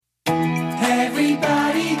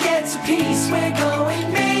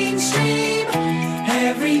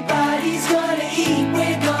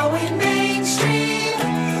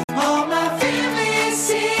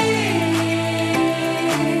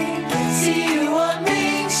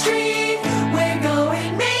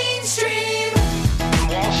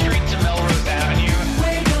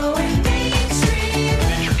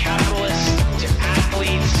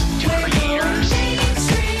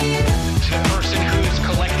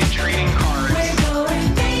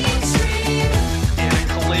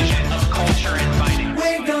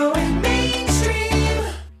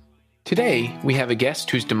Today, we have a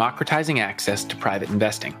guest who's democratizing access to private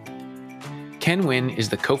investing. Ken Nguyen is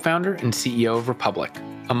the co-founder and CEO of Republic,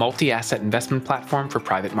 a multi-asset investment platform for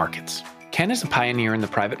private markets. Ken is a pioneer in the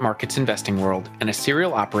private markets investing world and a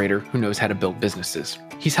serial operator who knows how to build businesses.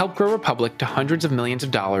 He's helped grow Republic to hundreds of millions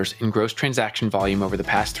of dollars in gross transaction volume over the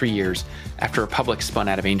past 3 years after Republic spun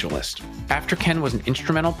out of AngelList. After Ken was an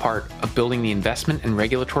instrumental part of building the investment and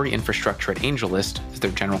regulatory infrastructure at AngelList as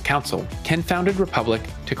their general counsel, Ken founded Republic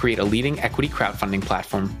to create a leading equity crowdfunding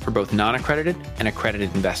platform for both non-accredited and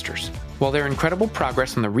accredited investors. While their incredible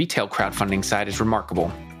progress on the retail crowdfunding side is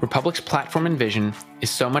remarkable, Republic's platform and vision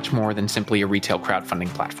is so much more than simply a retail crowdfunding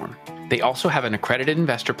platform. They also have an accredited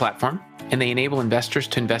investor platform, and they enable investors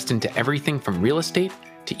to invest into everything from real estate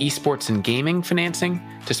to esports and gaming financing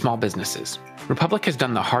to small businesses. Republic has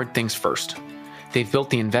done the hard things first. They've built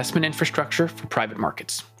the investment infrastructure for private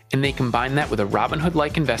markets, and they combine that with a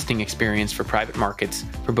Robinhood-like investing experience for private markets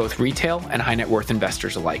for both retail and high net worth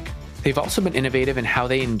investors alike. They've also been innovative in how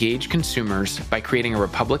they engage consumers by creating a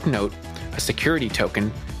Republic Note, a security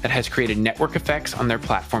token that has created network effects on their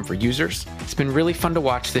platform for users. It's been really fun to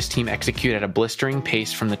watch this team execute at a blistering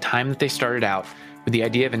pace from the time that they started out with the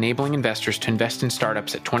idea of enabling investors to invest in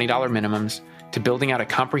startups at $20 minimums to building out a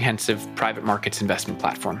comprehensive private markets investment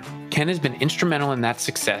platform. Ken has been instrumental in that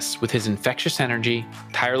success with his infectious energy,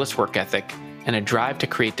 tireless work ethic, and a drive to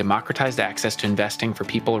create democratized access to investing for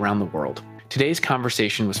people around the world. Today's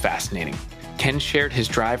conversation was fascinating. Ken shared his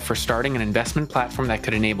drive for starting an investment platform that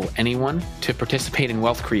could enable anyone to participate in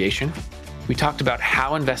wealth creation. We talked about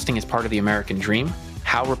how investing is part of the American dream,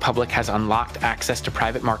 how Republic has unlocked access to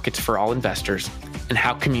private markets for all investors, and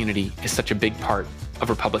how community is such a big part of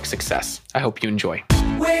Republic's success. I hope you enjoy.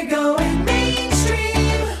 We're going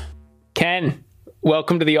mainstream. Ken,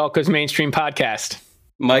 welcome to the All Goes Mainstream podcast.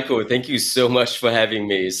 Michael, thank you so much for having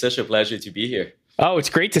me. It's such a pleasure to be here. Oh, it's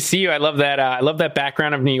great to see you. I love that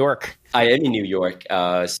background of New York. I am in New York,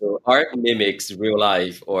 so art mimics real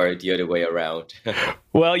life or the other way around.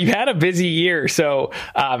 Well, you've had a busy year, so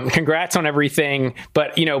congrats on everything.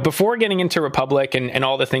 But, before getting into Republic and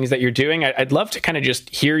all the things that you're doing, I'd love to kind of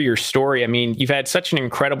just hear your story. I mean, you've had such an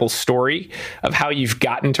incredible story of how you've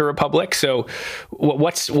gotten to Republic. So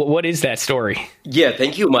what is that story? Yeah,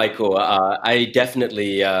 thank you, Michael. I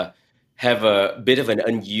definitely have a bit of an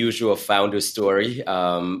unusual founder story,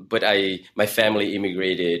 but my family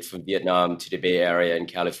immigrated from Vietnam to the Bay Area in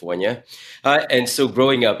California. And so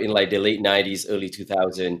growing up in the late 90s, early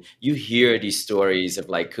 2000, you hear these stories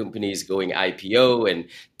of companies going IPO and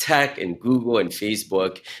tech and Google and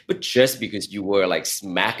Facebook. But just because you were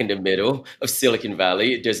smack in the middle of Silicon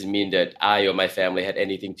Valley, it doesn't mean that I or my family had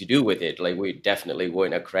anything to do with it. We definitely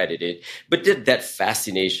weren't accredited. But that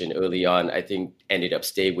fascination early on, I think, ended up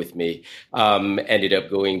staying with me. Ended up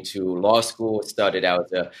going to law school, started out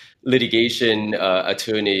as a litigation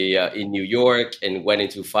attorney in New York and went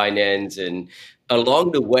into finance. And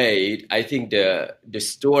along the way, I think the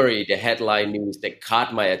story, the headline news that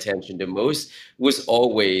caught my attention the most was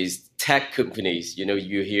always tech companies.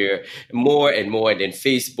 You hear more and more, and then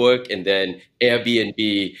Facebook and then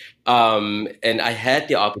Airbnb. And I had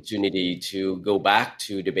the opportunity to go back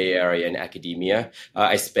to the Bay Area in academia.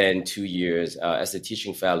 I spent 2 years as a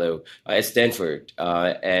teaching fellow at Stanford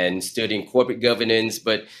and studying corporate governance,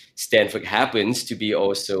 but Stanford happens to be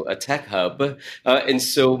also a tech hub. And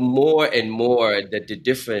so more and more that the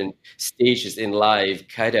different stages in life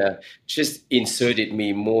kind of just inserted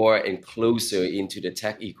me more and closer into the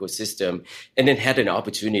tech ecosystem, and then had an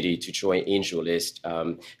opportunity to join AngelList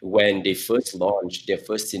when they first launched their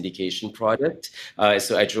first syndication product.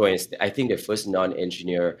 So I joined, I think, their first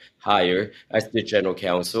non-engineer hire as the general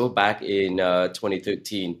counsel back in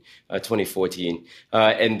 2014.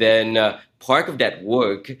 And then part of that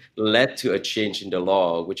work led to a change in the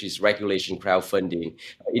law, which is regulation crowdfunding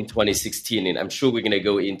in 2016. And I'm sure we're going to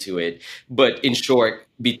go into it. But in short,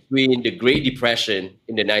 between the Great Depression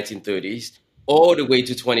in the 1930s all the way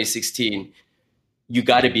to 2016, you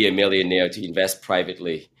got to be a millionaire to invest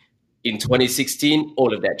privately. In 2016,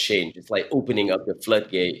 all of that changed. It's like opening up the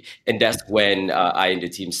floodgate. And that's when I and the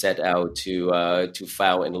team set out to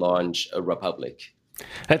found and launch a Republic.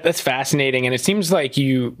 That's fascinating. And it seems like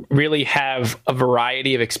you really have a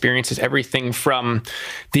variety of experiences, everything from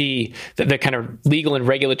the kind of legal and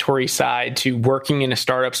regulatory side to working in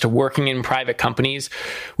startups to working in private companies.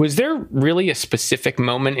 Was there really a specific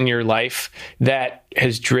moment in your life that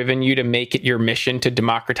has driven you to make it your mission to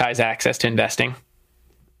democratize access to investing?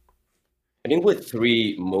 I think with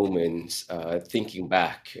three moments, thinking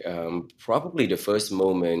back, probably the first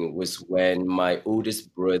moment was when my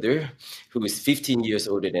oldest brother, who is 15 years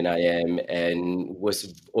older than I am and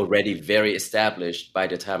was already very established by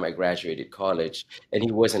the time I graduated college, and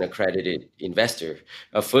he was an accredited investor,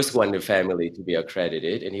 first one in the family to be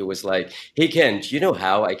accredited. And he was like, "Hey, Ken, do you know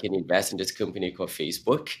how I can invest in this company called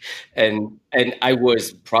Facebook?" And I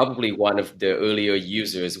was probably one of the earliest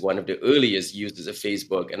users of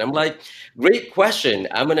Facebook. And I'm like, great question.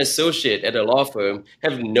 I'm an associate at a law firm,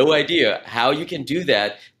 have no idea how you can do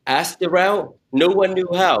that. Asked around, no one knew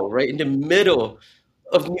how, right? In the middle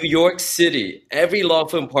of New York City, every law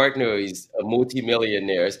firm partner is a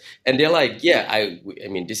multimillionaires, and they're like, "Yeah, I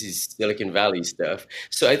mean, this is Silicon Valley stuff."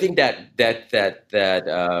 So I think that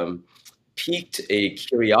piqued a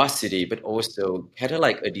curiosity, but also kind of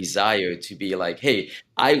like a desire to be like, "Hey,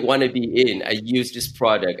 I want to be in. I use this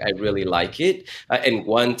product. I really like it," and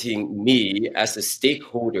wanting me as a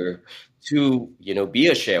stakeholder to be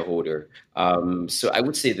a shareholder. So I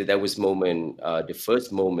would say that was the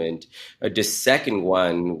first moment. The second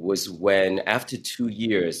one was when, after 2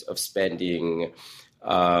 years of spending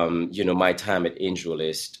my time at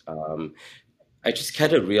AngelList, I just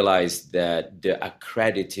kind of realized that the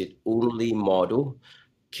accredited only model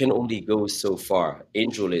can only go so far.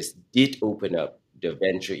 AngelList did open up the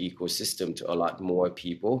venture ecosystem to a lot more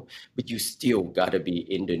people, but you still got to be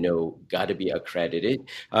in the know, got to be accredited.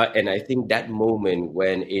 And I think that moment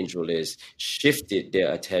when AngelList shifted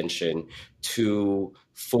their attention to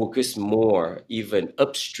focus more, even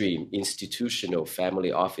upstream institutional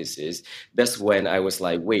family offices, that's when I was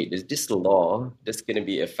like, wait, is this law that's going to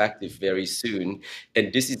be effective very soon?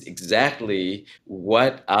 And this is exactly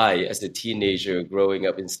what I, as a teenager growing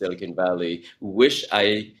up in Silicon Valley, wish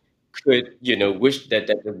that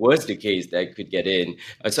was the case, that I could get in.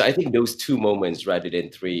 So I think those two moments, rather than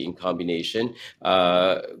three in combination,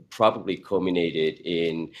 probably culminated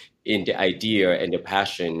in the idea and the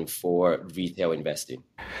passion for retail investing.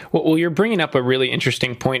 Well, you're bringing up a really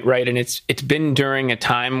interesting point, right? And it's been during a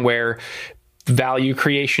time where value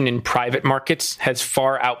creation in private markets has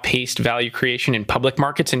far outpaced value creation in public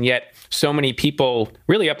markets. And yet so many people,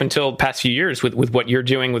 really up until the past few years with what you're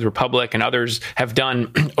doing with Republic and others have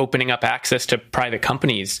done, opening up access to private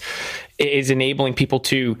companies, is enabling people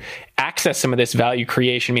to access some of this value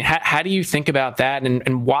creation. I mean, how do you think about that?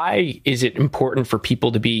 And why is it important for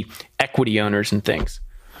people to be equity owners and things?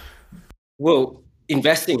 Well,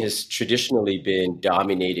 investing has traditionally been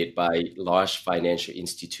dominated by large financial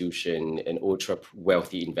institutions and ultra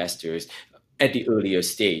wealthy investors at the earlier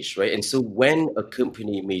stage, right? And so when a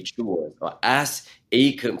company matures, or as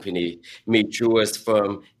a company matures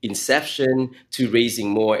from inception to raising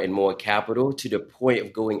more and more capital to the point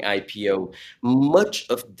of going IPO, much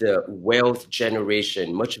of the wealth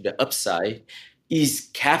generation, much of the upside is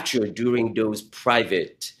captured during those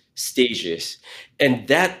private stages. And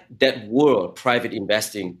that world, private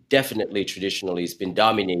investing, definitely traditionally has been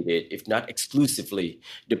dominated, if not exclusively,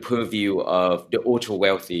 the purview of the ultra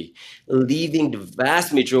wealthy, leaving the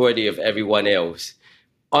vast majority of everyone else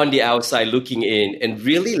on the outside looking in, and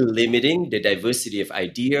really limiting the diversity of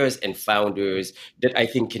ideas and founders that I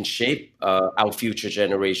think can shape our future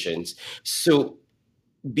generations. So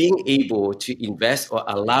being able to invest, or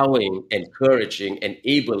allowing, encouraging,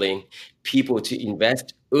 enabling people to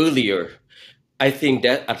invest earlier, I think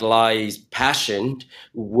that aligns passion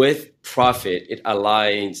with profit. It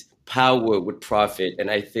aligns power with profit.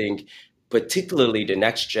 And I think particularly the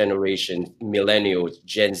next generation, millennials,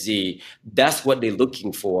 Gen Z, that's what they're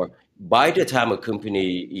looking for. By the time a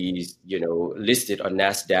company is, listed on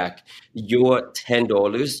NASDAQ, your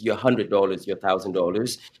 $10, your $100, your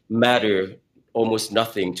 $1,000 matter almost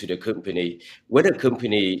nothing to the company. When a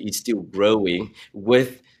company is still growing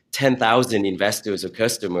with 10,000 investors or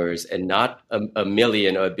customers and not a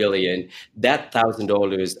million or a billion, that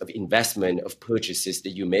 $1,000 of investment, of purchases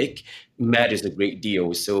that you make, matters a great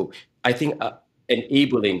deal. So I think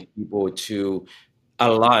enabling people to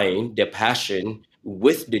align their passion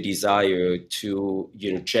with the desire to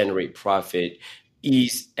generate profit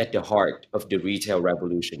is at the heart of the retail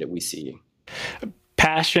revolution that we see.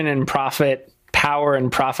 Passion and profit, power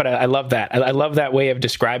and profit. I love that. I love that way of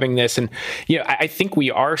describing this. And, I think we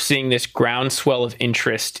are seeing this groundswell of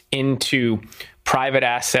interest into private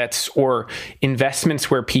assets or investments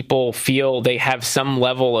where people feel they have some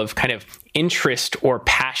level of kind of interest or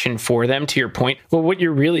passion for them, to your point, well, what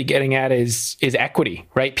you're really getting at is equity,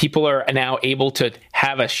 right? People are now able to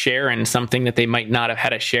have a share in something that they might not have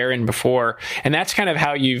had a share in before. And that's kind of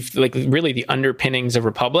how you've really the underpinnings of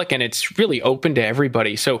Republic, and it's really open to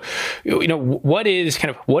everybody. So, what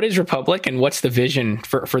is Republic and what's the vision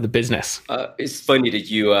for the business? It's funny that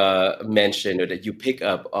you mentioned or that you pick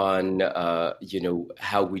up on,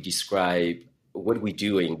 how we describe what we're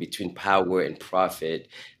doing between power and profit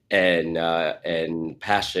and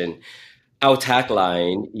passion. Our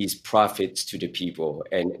tagline is profits to the people.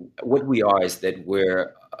 And what we are is that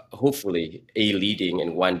we're hopefully a leading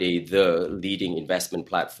and one day the leading investment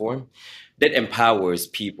platform that empowers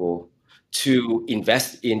people to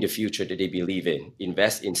invest in the future that they believe in,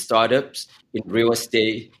 invest in startups, in real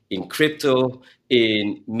estate, in crypto,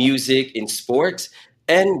 in music, in sports,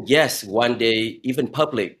 and yes, one day, even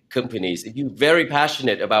public companies. If you're very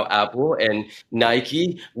passionate about Apple and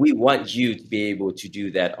Nike, we want you to be able to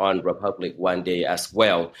do that on Republic one day as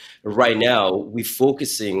well. Right now, we're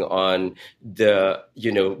focusing on the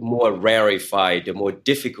more rarefied, the more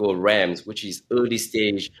difficult realms, which is early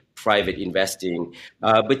stage private investing.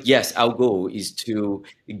 But yes, our goal is to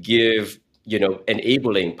give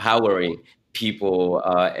enabling, powering people,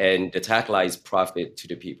 and the tagline is profit to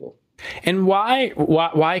the people. And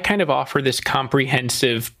why kind of offer this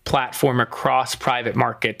comprehensive platform across private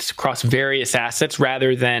markets, across various assets,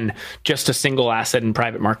 rather than just a single asset in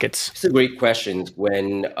private markets? It's a great question.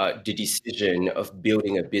 When the decision of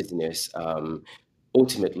building a business,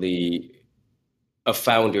 ultimately a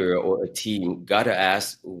founder or a team got to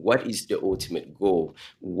ask, what is the ultimate goal?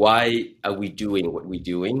 Why are we doing what we're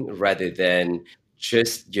doing rather than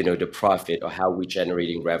just the profit or how we're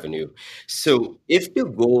generating revenue? So if the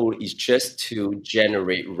goal is just to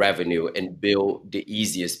generate revenue and build the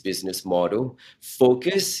easiest business model,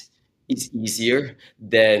 focus is easier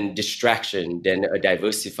than distraction, than a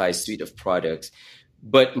diversified suite of products.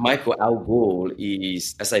 But Michael, our goal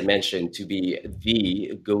is, as I mentioned, to be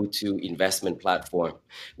the go-to investment platform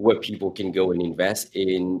where people can go and invest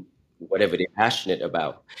in whatever they're passionate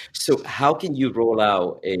about. So how can you roll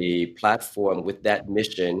out a platform with that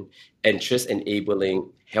mission and just enabling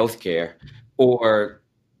healthcare or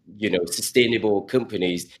sustainable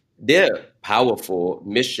companies? They're powerful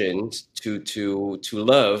missions to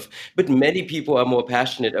love, but many people are more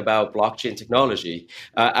passionate about blockchain technology.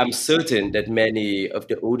 I'm certain that many of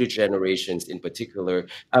the older generations in particular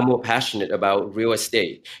are more passionate about real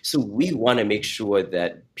estate. So we want to make sure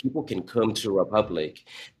that people can come to Republic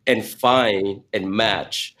and find and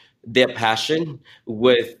match their passion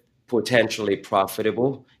with potentially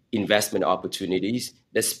profitable investment opportunities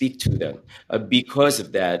that speak to them. Because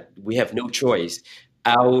of that, we have no choice.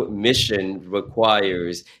 Our mission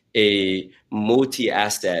requires a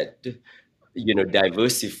multi-asset,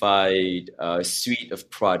 diversified suite of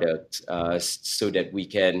products so that we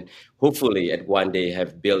can hopefully at one day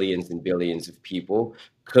have billions and billions of people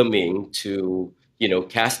coming to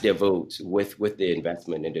cast their votes with the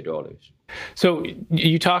investment in the dollars. So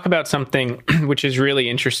you talk about something which is really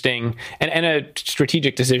interesting and a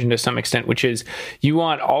strategic decision to some extent, which is you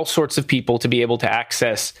want all sorts of people to be able to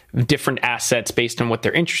access different assets based on what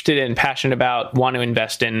they're interested in, passionate about, want to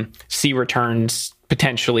invest in, see returns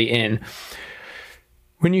potentially in.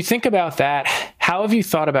 When you think about that, how have you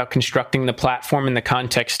thought about constructing the platform in the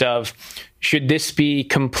context of, should this be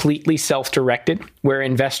completely self-directed, where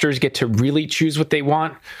investors get to really choose what they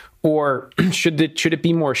want? Or should it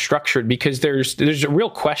be more structured? Because there's a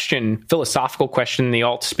real question, philosophical question in the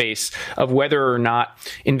alt space of whether or not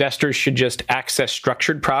investors should just access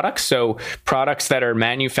structured products. So products that are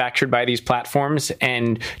manufactured by these platforms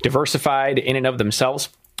and diversified in and of themselves,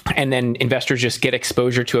 and then investors just get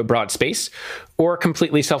exposure to a broad space, or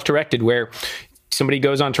completely self-directed where somebody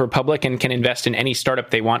goes onto Republic and can invest in any startup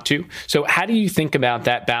they want to. So how do you think about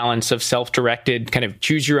that balance of self-directed, kind of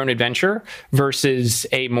choose your own adventure versus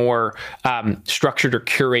a more structured or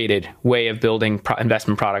curated way of building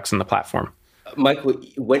investment products on the platform? Michael,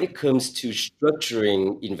 when it comes to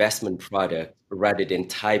structuring investment product rather than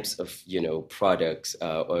types of products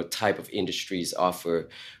or type of industries offer,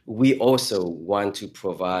 we also want to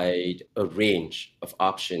provide a range of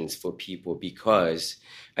options for people, because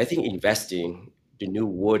I think investing, the new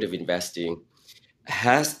world of investing,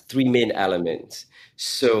 has three main elements.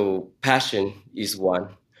 So passion is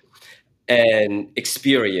one, and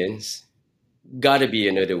experience gotta be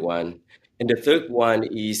another one. And the third one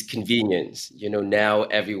is convenience. Now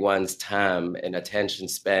everyone's time and attention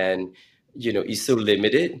span, is so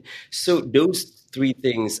limited. So those three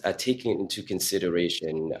things are taken into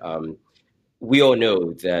consideration. we all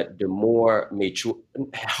know that the more mutual,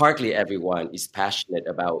 hardly everyone is passionate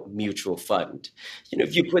about mutual fund.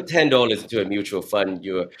 If you put $10 into a mutual fund,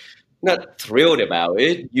 you're not thrilled about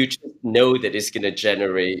it. You just know that it's going to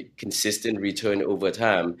generate consistent return over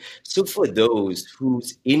time. So for those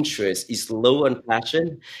whose interest is low on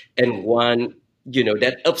passion and want,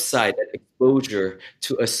 that upside, that exposure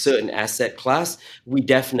to a certain asset class, we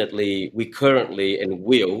currently and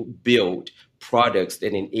will build products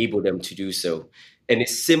that enable them to do so. And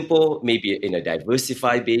it's simple, maybe in a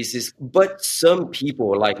diversified basis, but some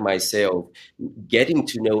people like myself, getting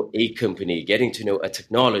to know a company, getting to know a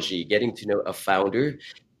technology, getting to know a founder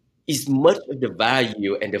is much of the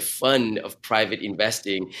value and the fun of private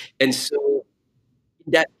investing. And so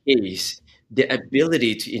in that case, the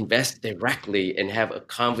ability to invest directly and have a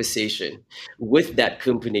conversation with that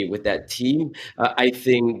company, with that team, I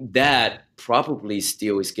think that probably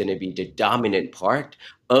still is going to be the dominant part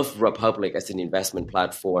of Republic as an investment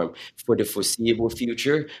platform for the foreseeable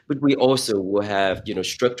future. But we also will have,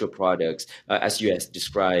 structured products, as you has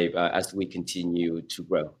described, as we continue to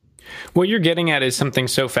grow. What you're getting at is something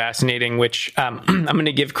so fascinating, which I'm going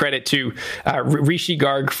to give credit to Rishi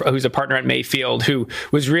Garg, who's a partner at Mayfield, who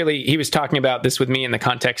he was talking about this with me in the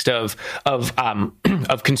context of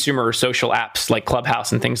consumer social apps like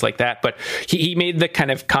Clubhouse and things like that. But he made the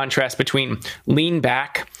kind of contrast between lean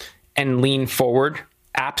back and lean forward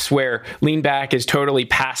apps, where lean back is totally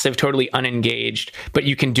passive, totally unengaged, but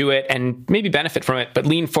you can do it and maybe benefit from it. But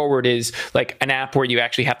lean forward is like an app where you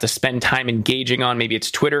actually have to spend time engaging on. Maybe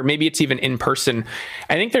it's Twitter, maybe it's even in person.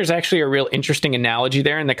 I think there's actually a real interesting analogy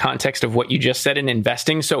there in the context of what you just said in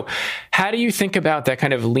investing. So how do you think about that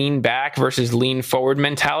kind of lean back versus lean forward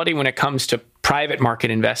mentality when it comes to private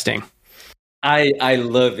market investing? I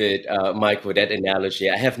love it, Michael, that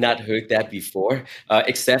analogy. I have not heard that before,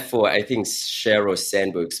 except for, I think, Sheryl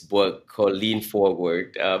Sandberg's book called Lean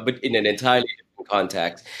Forward, but in an entirely different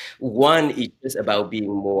context. One is just about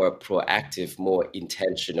being more proactive, more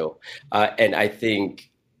intentional. And I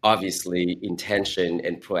think, obviously, intention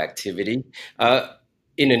and proactivity.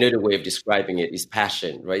 In another way of describing it is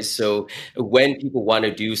passion, right? So when people want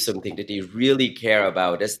to do something that they really care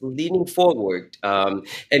about, that's leaning forward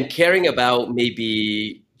and caring about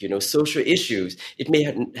maybe, social issues. It may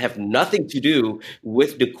have nothing to do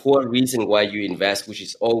with the core reason why you invest, which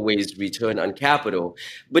is always return on capital.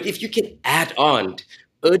 But if you can add on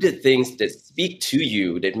other things that speak to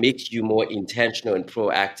you, that makes you more intentional and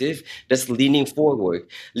proactive, that's leaning forward.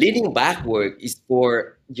 Leaning backward is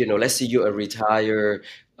for, let's say you're a retired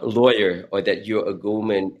lawyer or that you're a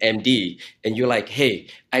Goldman MD, and you're like, hey,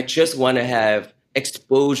 I just want to have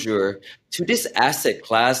exposure to this asset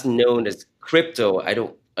class known as crypto. I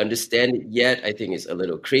don't understand it yet. I think it's a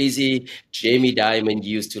little crazy. Jamie Dimon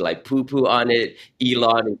used to poo-poo on it.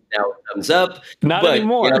 Elon is now thumbs up. Not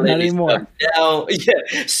anymore. Yeah.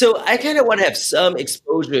 So I kind of want to have some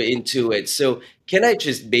exposure into it. So can I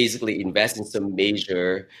just basically invest in some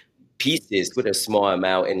major pieces with a small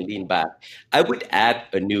amount and lean back? I would add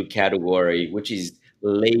a new category, which is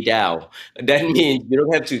lay down. That means you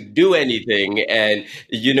don't have to do anything. And,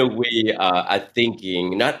 we are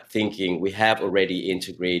we have already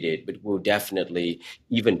integrated, but we'll definitely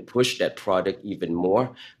even push that product even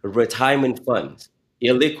more. Retirement funds,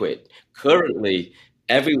 illiquid. Currently,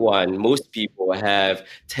 most people have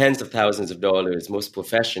tens of thousands of dollars, most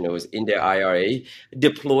professionals in their IRA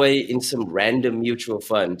deploy in some random mutual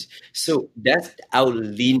fund. So that's our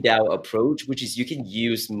lean down approach, which is you can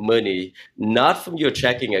use money not from your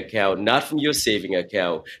checking account, not from your saving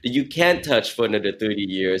account that you can't touch for another 30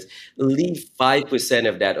 years. Leave 5%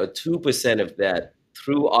 of that or 2% of that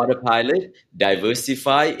through autopilot,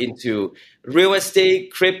 diversify into real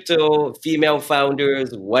estate, crypto, female founders,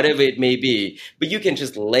 whatever it may be. But you can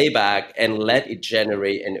just lay back and let it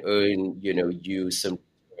generate and earn, you some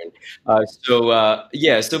return.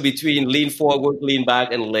 So between lean forward, lean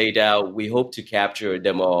back, and lay down, we hope to capture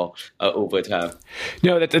them all over time.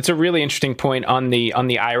 No, that's a really interesting point on the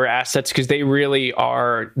IRA assets, because they really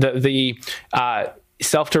are the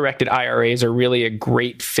self-directed IRAs are really a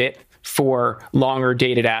great fit for longer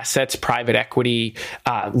dated assets, private equity,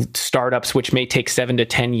 startups, which may take 7 to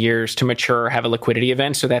 10 years to mature or have a liquidity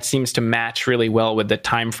event. So that seems to match really well with the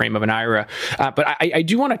time frame of an IRA. But I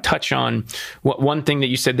do want to touch on one thing that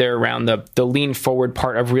you said there around the lean forward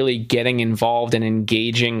part of really getting involved and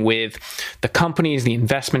engaging with the companies, the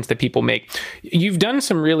investments that people make. You've done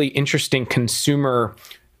some really interesting consumer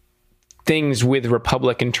things with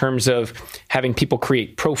Republic in terms of having people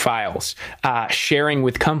create profiles, sharing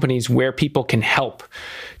with companies where people can help.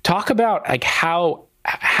 Talk about how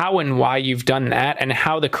and why you've done that, and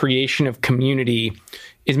how the creation of community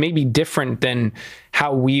is maybe different than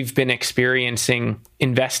how we've been experiencing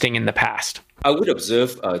investing in the past? I would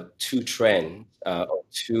observe two trends,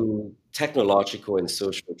 two technological and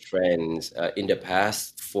social trends in the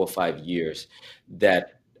past 4 or 5 years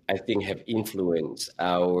that I think have influenced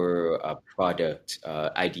our product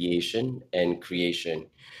ideation and creation.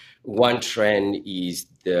 One trend is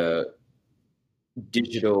the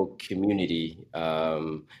digital community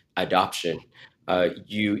adoption.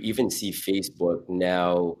 You even see Facebook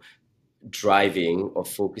now driving or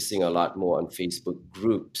focusing a lot more on Facebook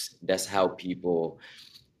groups. That's how people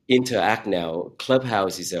interact now.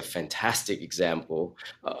 Clubhouse is a fantastic example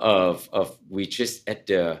of we just at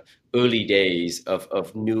the early days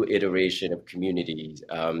of new iteration of communities.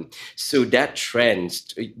 So that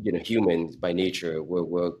trend, humans by nature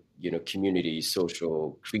were community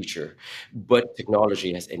social creature, but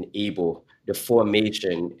technology has enabled the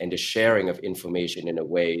formation and the sharing of information in a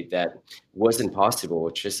way that wasn't possible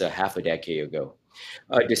just a half a decade ago.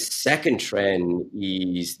 The second trend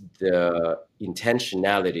is the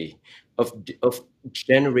intentionality of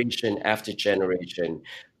generation after generation,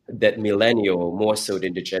 that millennial more so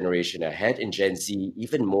than the generation ahead, and Gen Z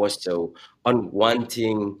even more so, on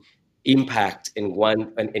wanting impact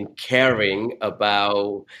and caring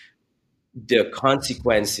about the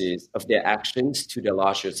consequences of their actions to the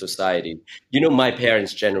larger society. My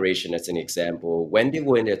parents' generation, as an example, when they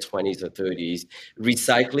were in their 20s or 30s,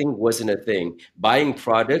 recycling wasn't a thing. Buying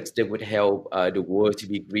products that would help the world to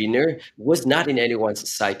be greener was not in anyone's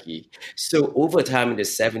psyche. So over time in the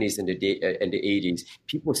 70s and the 80s,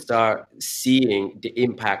 people start seeing the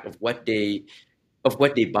impact of what they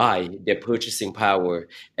buy, their purchasing power.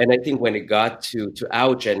 And I think when it got to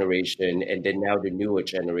our generation and then now the newer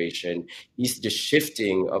generation, is the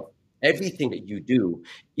shifting of everything that you do,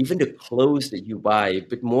 even the clothes that you buy,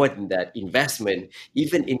 but more than that, investment,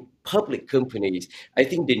 even in public companies. I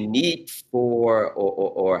think the need for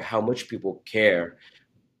or how much people care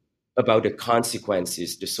about the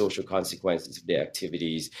consequences, the social consequences of their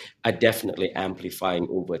activities are definitely amplifying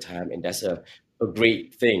over time. And that's a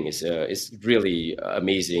great thing. It's really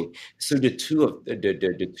amazing. So the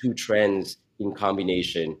two trends in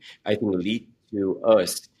combination, I think, lead to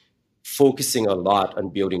us focusing a lot on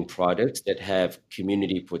building products that have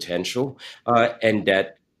community potential and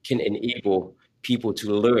that can enable people to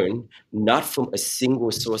learn not from a single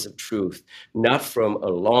source of truth, not from a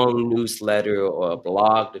long newsletter or a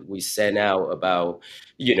blog that we send out about,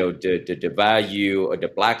 the value or the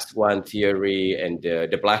Black Swan theory and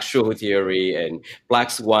the Black Show theory and Black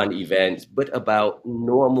Swan events, but about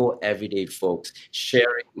normal everyday folks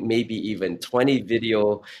sharing maybe even 20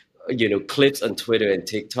 video clips on Twitter and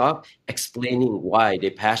TikTok explaining why they're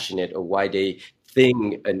passionate or why they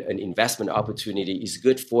think an investment opportunity is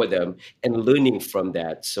good for them and learning from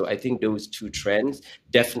that. So I think those two trends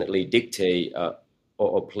definitely dictate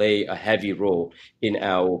or play a heavy role in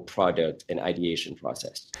our product and ideation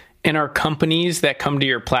process. And are companies that come to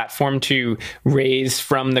your platform to raise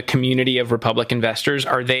from the community of Republic investors,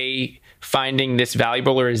 are they finding this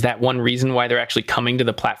valuable, or is that one reason why they're actually coming to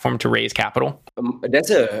the platform to raise capital? That's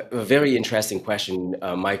a very interesting question,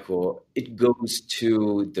 Michael. It goes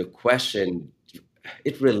to the question,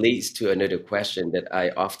 it relates to another question that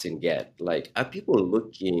I often get. Like, are people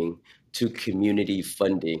looking to community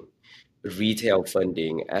funding, retail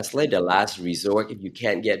funding as like the last resort? If you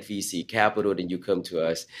can't get VC capital, then you come to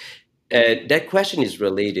us. And that question is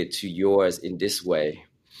related to yours in this way.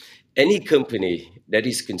 Any company that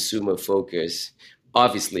is consumer focused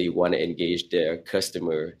obviously want to engage their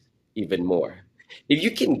customer even more. If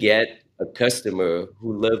you can get a customer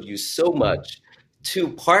who love you so much to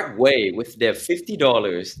part way with their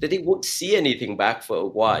 $50 that they won't see anything back for a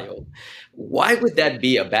while, why would that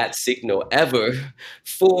be a bad signal ever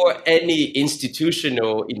for any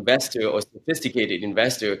institutional investor or sophisticated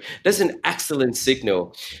investor? That's an excellent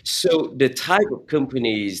signal. So the type of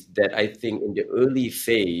companies that I think in the early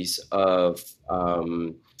phase of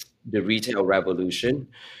the retail revolution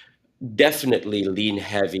definitely lean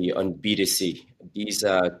heavy on B2C. These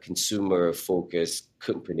are consumer focused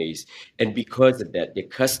companies. And because of that,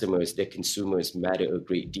 their consumers matter a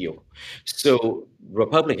great deal. So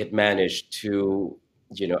Republic had managed to,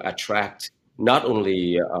 attract not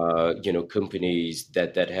only, companies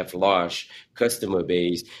that have large customer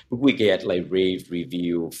base, but we get like rave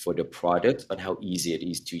review for the product on how easy it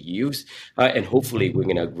is to use. And hopefully we're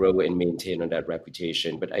going to grow and maintain on that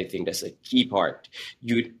reputation. But I think that's a key part.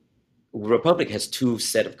 Republic has two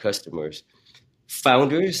set of customers,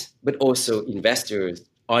 founders, but also investors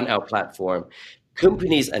on our platform.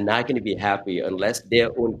 Companies are not going to be happy unless their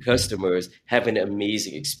own customers have an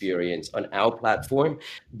amazing experience on our platform.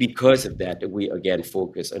 Because of that, we again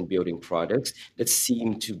focus on building products that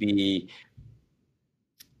seem to be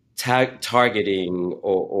targeting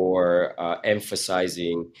or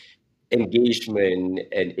emphasizing engagement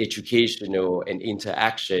and educational and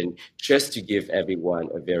interaction just to give everyone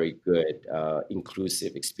a very good,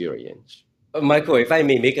 inclusive experience. Michael, if I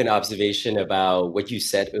may make an observation about what you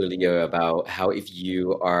said earlier about how if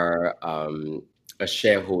you are a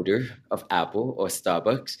shareholder of Apple or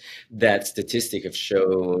Starbucks, that statistic have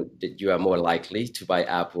shown that you are more likely to buy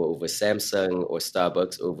Apple over Samsung or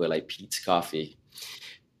Starbucks over like Peet's Coffee.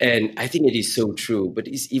 And I think it is so true, but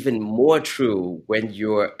it's even more true when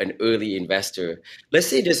you're an early investor. Let's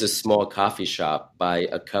say there's a small coffee shop by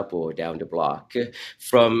a couple down the block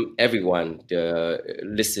from everyone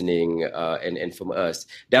listening and from us,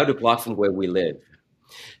 down the block from where we live.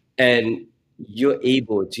 And you're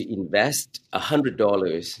able to invest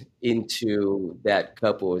 $100 into that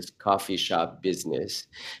couple's coffee shop business.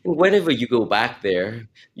 And whenever you go back there,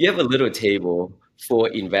 you have a little table for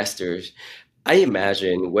investors. I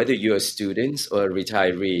imagine whether you're a student or a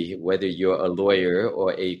retiree, whether you're a lawyer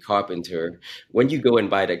or a carpenter, when you go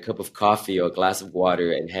and buy that cup of coffee or a glass of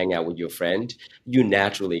water and hang out with your friend, you're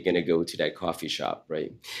naturally going to go to that coffee shop,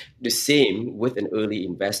 right? The same with an early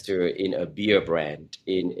investor in a beer brand,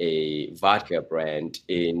 in a vodka brand,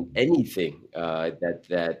 in anything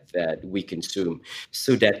that we consume,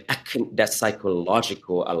 so that that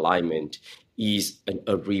psychological alignment is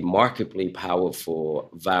a remarkably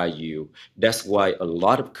powerful value. That's why a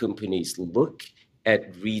lot of companies look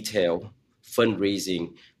at retail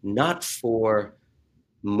fundraising not for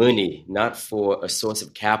money, not for a source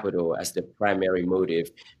of capital as the primary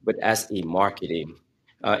motive, but as a marketing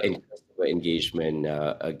and customer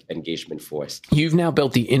engagement force. You've now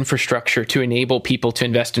built the infrastructure to enable people to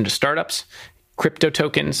invest into startups, crypto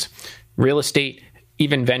tokens, real estate,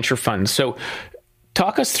 even venture funds. So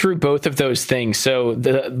talk us through both of those things. So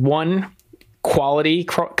the one, quality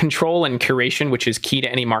control and curation, which is key to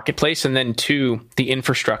any marketplace, and then two, the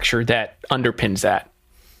infrastructure that underpins that.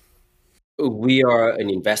 We are an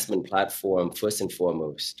investment platform first and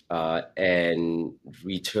foremost, and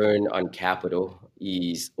return on capital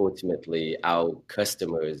is ultimately our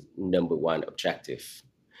customers' number one objective.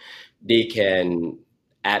 They can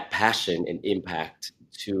add passion and impact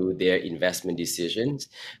to their investment decisions.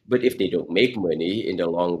 But if they don't make money in the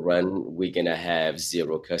long run, we're going to have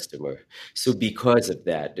zero customer. So because of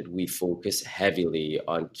that we focus heavily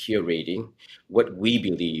on curating what we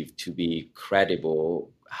believe to be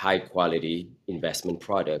credible, high quality investment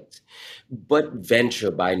products. But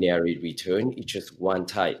venture binary return is just one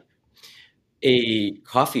type. A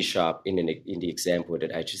coffee shop in the example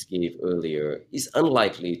that I just gave earlier is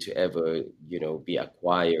unlikely to ever, be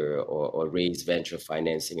acquired or raise venture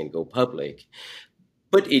financing and go public,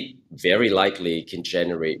 but it very likely can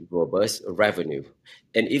generate robust revenue.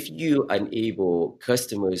 And if you enable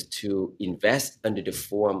customers to invest under the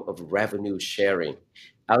form of revenue sharing,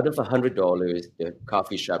 out of $100 the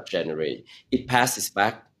coffee shop generate, it passes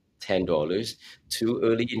back $10 to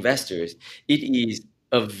early investors. It is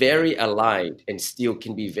a very aligned and still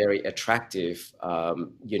can be very attractive,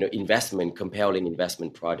 compelling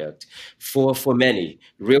investment product for many.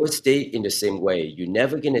 Real estate in the same way. You're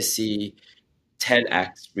never going to see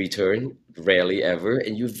 10x return, rarely ever,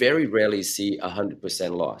 and you very rarely see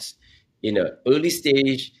 100% loss. In an early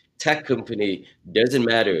stage tech company, doesn't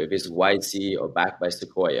matter if it's YC or backed by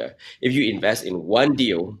Sequoia. If you invest in one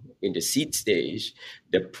deal in the seed stage,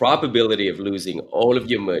 the probability of losing all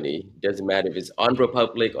of your money, doesn't matter if it's on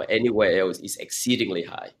Republic or anywhere else, is exceedingly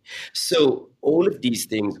high. So all of these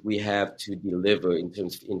things we have to deliver in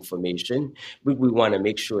terms of information, but we want to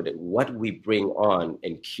make sure that what we bring on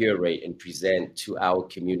and curate and present to our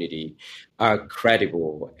community are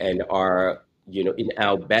credible and are, in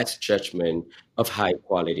our best judgment, of high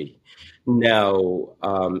quality. Now,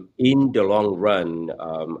 in the long run,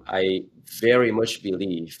 I very much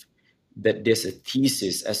believe that there's a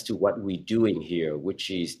thesis as to what we're doing here, which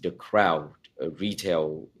is the crowd,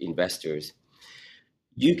 retail investors.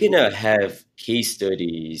 You're going to have case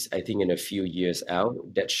studies, I think, in a few years out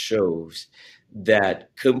that shows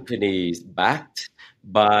that companies backed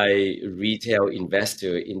by retail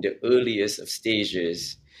investor in the earliest of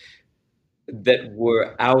stages that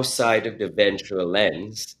were outside of the venture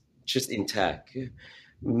lens, just in tech,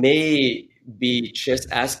 may be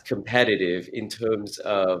just as competitive in terms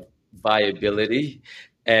of viability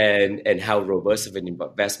and how robust of an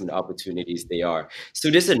investment opportunities they are.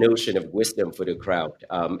 So there's a notion of wisdom for the crowd.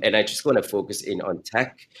 And I just want to focus in on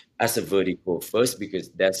tech as a vertical first,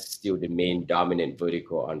 because that's still the main dominant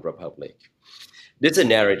vertical on Republic. There's a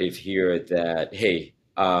narrative here that, hey,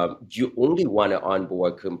 you only want to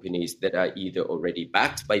onboard companies that are either already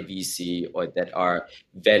backed by VC or that are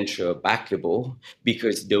venture backable,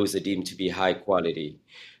 because those are deemed to be high quality.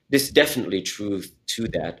 There's definitely truth to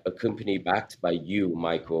that. A company backed by you,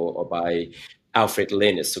 Michael, or by Alfred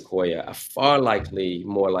Lin at Sequoia are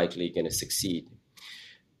more likely going to succeed.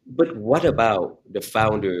 But what about the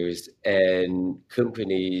founders and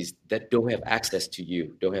companies that don't have access to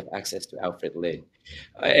you, don't have access to Alfred Lin?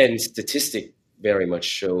 And statistics very much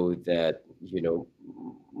show that,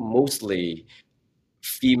 mostly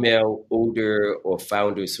female, older, or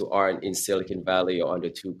founders who aren't in Silicon Valley or on the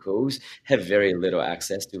two coasts have very little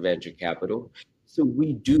access to venture capital. So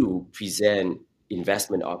we do present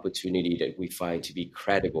investment opportunity that we find to be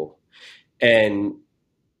credible, and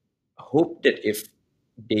hope that if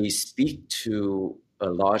they speak to a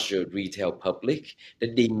larger retail public,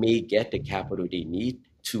 that they may get the capital they need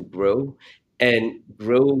to grow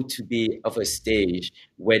to be of a stage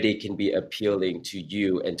where they can be appealing to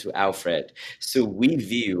you and to Alfred. So we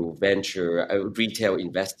view retail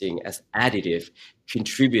investing as additive,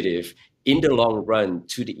 contributive in the long run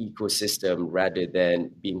to the ecosystem rather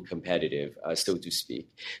than being competitive, so to speak.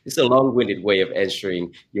 It's a long-winded way of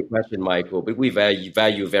answering your question, Michael, but we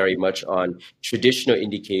value very much on traditional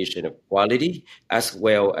indication of quality, as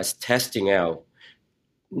well as testing out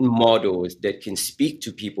models that can speak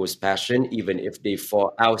to people's passion, even if they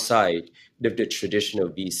fall outside of the traditional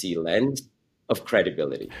VC lens of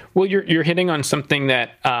credibility. Well, you're hitting on something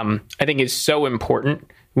that I think is so important,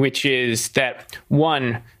 which is that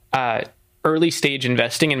one, early stage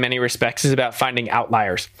investing in many respects is about finding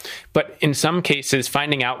outliers. But in some cases,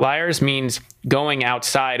 finding outliers means going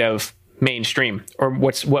outside of mainstream or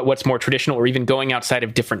what's more traditional, or even going outside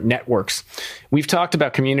of different networks. We've talked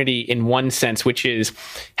about community in one sense, which is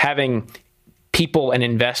having people and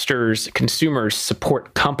investors, consumers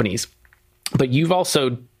support companies. But you've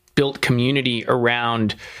also built community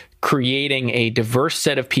around creating a diverse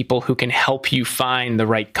set of people who can help you find the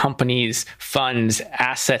right companies, funds,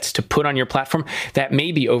 assets to put on your platform that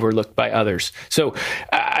may be overlooked by others. So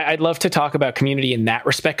I'd love to talk about community in that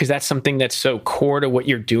respect, because that's something that's so core to what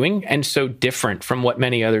you're doing and so different from what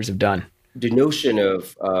many others have done. The notion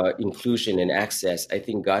of inclusion and access, I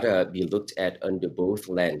think, gotta be looked at under both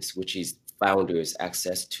lens, which is founders'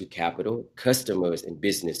 access to capital, customers and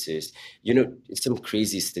businesses. It's some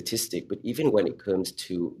crazy statistic, but even when it comes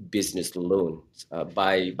to business loans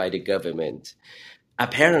by the government,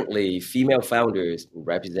 apparently female founders,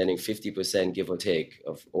 representing 50%, give or take,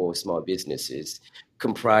 of all small businesses,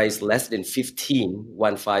 comprise less than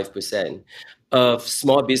 15% of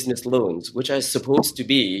small business loans, which are supposed to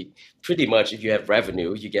be pretty much, if you have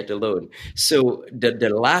revenue, you get the loan. So the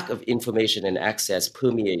lack of information and access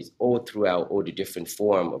permeates all throughout all the different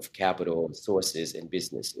form of capital sources and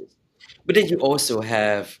businesses. But then you also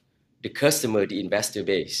have the customer, the investor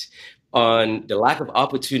base. On the lack of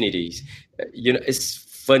opportunities, it's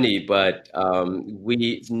funny, but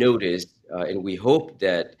we noticed and we hope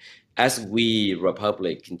that as we,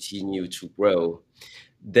 Republic, continue to grow,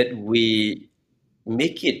 that we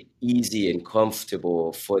make it easy and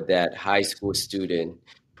comfortable for that high school student,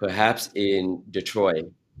 perhaps in Detroit,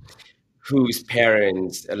 whose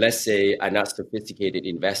parents, let's say, are not sophisticated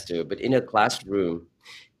investor, but in a classroom,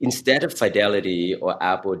 instead of Fidelity or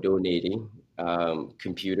Apple donating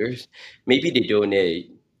computers, maybe they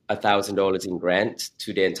donate $1,000 in grants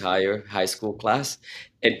to the entire high school class,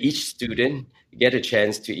 and each student get a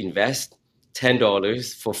chance to invest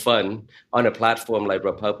 $10 for fun on a platform like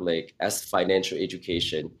Republic as financial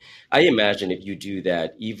education. I imagine if you do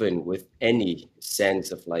that, even with any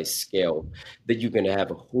sense of scale, that you're going to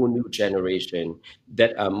have a whole new generation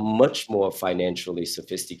that are much more financially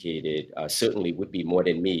sophisticated, certainly would be more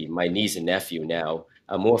than me. My niece and nephew now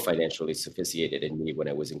are more financially sophisticated than me when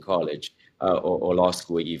I was in college or law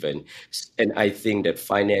school even. And I think that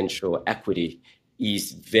financial equity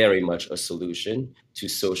is very much a solution to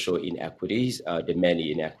social inequities, the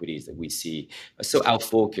many inequities that we see. So our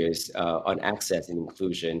focus on access and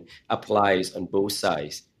inclusion applies on both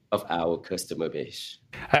sides of our customer base.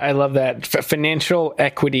 I love that. Financial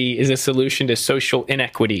equity is a solution to social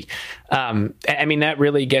inequity. That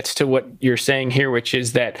really gets to what you're saying here, which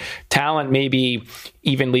is that talent may be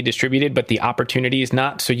evenly distributed, but the opportunity is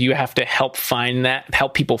not. So you have to help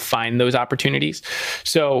people find those opportunities.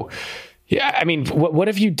 So yeah, what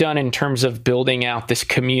have you done in terms of building out this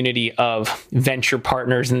community of venture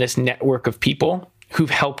partners and this network of people who've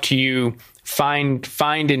helped you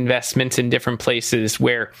find investments in different places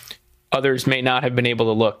where others may not have been able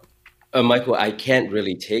to look? Michael, I can't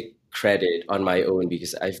really take credit on my own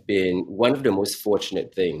because I've been one of the most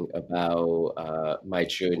fortunate thing about my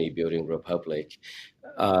journey building Republic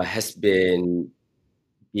has been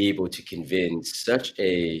be able to convince such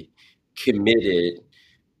a committed,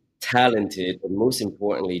 talented, and most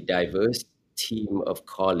importantly, diverse team of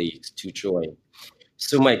colleagues to join.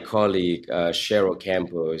 So my colleague, Cheryl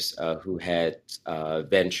Campos, who had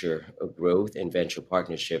venture growth and venture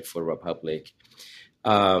partnership for Republic,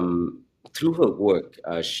 um, through her work,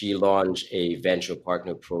 she launched a venture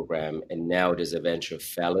partner program, and now there's a venture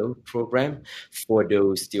fellow program for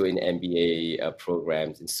those still in MBA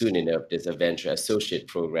programs. And soon enough, there's a venture associate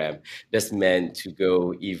program that's meant to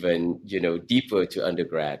go even, deeper to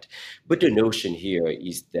undergrad. But the notion here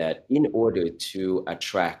is that in order to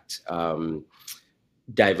attract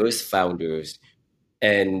diverse founders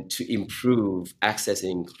and to improve access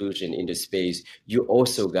and inclusion in the space, you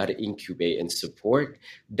also got to incubate and support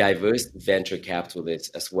diverse venture capitalists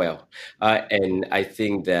as well. And I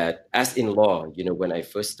think that, as in law, when I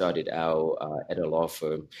first started out at a law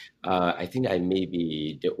firm, I think I may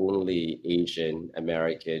be the only Asian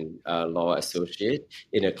American law associate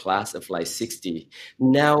in a class of like 60.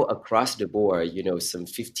 Now, across the board, some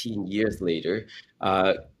 15 years later,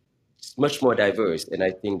 it's much more diverse. And I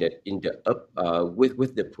think that in the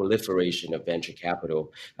with the proliferation of venture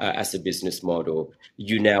capital as a business model,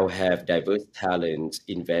 you now have diverse talents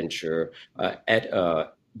in venture at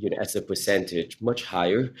as a percentage much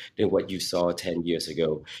higher than what you saw 10 years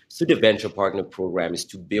ago. So the venture partner program is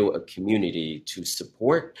to build a community to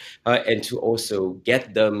support and to also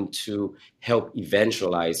get them to help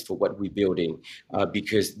evangelize for what we're building,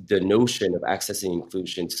 because the notion of access and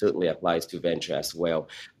inclusion certainly applies to venture as well.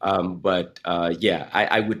 I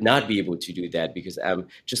would not be able to do that because I'm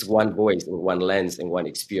just one voice and one lens and one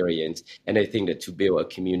experience. And I think that to build a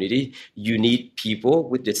community, you need people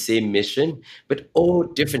with the same mission, but all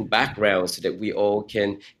different backgrounds so that we all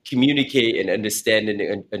can communicate and understand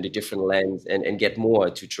in the different lens and get more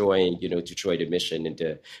to join the mission and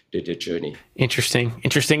the journey. Interesting.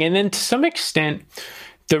 And then to some extent,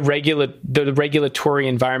 the regulatory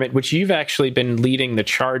environment, which you've actually been leading the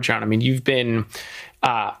charge on. I mean, you've been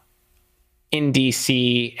in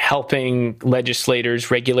DC helping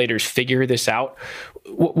regulators figure this out.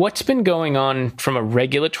 What's been going on from a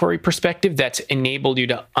regulatory perspective that's enabled you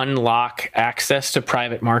to unlock access to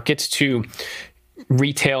private markets to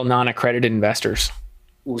retail non-accredited investors?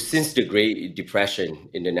 Well, since the Great Depression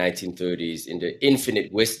in the 1930s, in the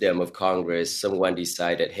infinite wisdom of Congress, someone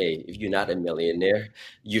decided, hey, if you're not a millionaire,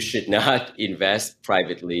 you should not invest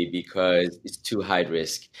privately because it's too high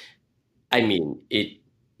risk. I mean, it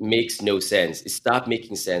makes no sense. It stopped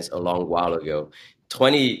making sense a long while ago.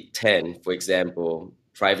 2010, for example,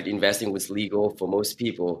 private investing was legal for most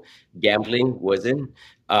people. Gambling wasn't.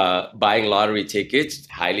 Buying lottery tickets,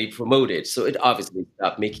 highly promoted. So it obviously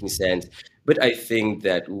stopped making sense. But I think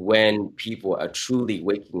that when people are truly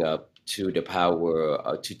waking up to the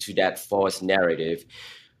power, to that false narrative,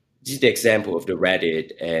 this is the example of the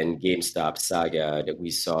Reddit and GameStop saga that we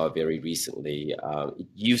saw very recently. It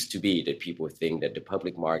used to be that people think that the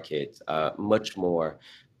public markets are much more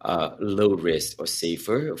low risk or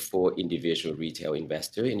safer for individual retail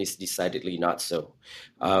investor, and it's decidedly not so.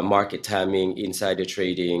 Market timing, insider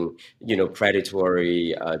trading,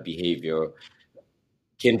 predatory behavior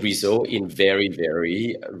can result in very,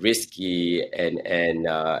 very risky and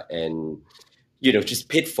just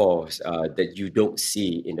pitfalls that you don't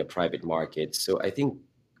see in the private market. So I think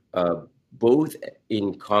both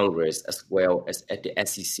in Congress as well as at the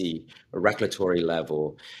SEC regulatory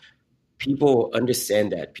level, people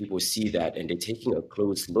understand that, people see that, and they're taking a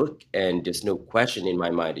close look. And there's no question in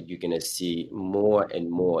my mind that you're going to see more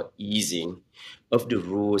and more easing of the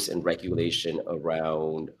rules and regulation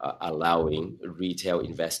around allowing retail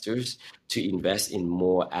investors to invest in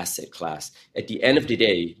more asset class. At the end of the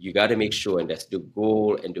day, you got to make sure, and that's the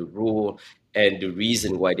goal and the rule and the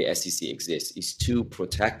reason why the SEC exists, is to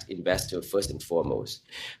protect investor first and foremost.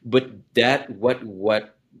 But that what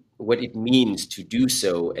it means to do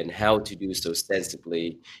so and how to do so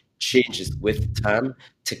sensibly changes with time.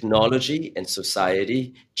 Technology and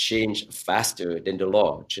society change faster than the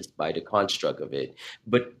law just by the construct of it.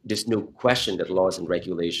 But there's no question that laws and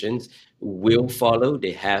regulations will follow.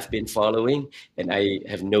 They have been following, and I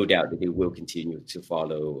have no doubt that they will continue to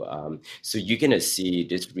follow. So you're going to see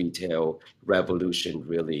this retail revolution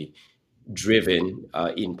really driven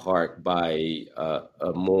in part by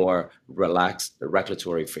a more relaxed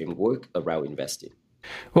regulatory framework around investing.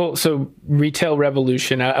 Well, so retail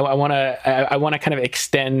revolution, I want to kind of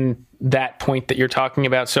extend that point that you're talking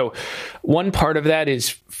about. So one part of that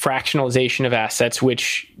is fractionalization of assets,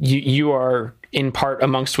 which you are in part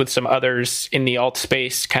amongst with some others in the alt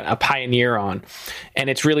space, kind of a pioneer on. And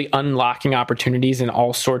it's really unlocking opportunities in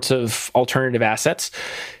all sorts of alternative assets.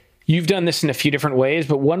 You've done this in a few different ways,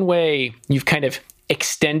 but one way you've kind of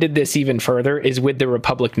extended this even further is with the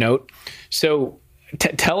Republic Note. So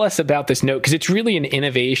tell us about this note, because it's really an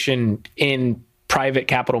innovation in private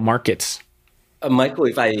capital markets. Michael,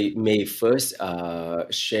 if I may first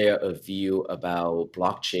share a view about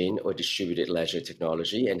blockchain or distributed ledger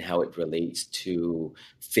technology and how it relates to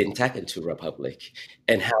fintech and to Republic,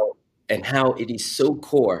 and how it is so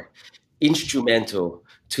core, instrumental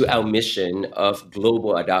to our mission of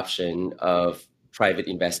global adoption of private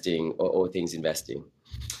investing or all things investing.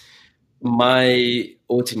 My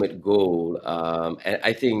ultimate goal, and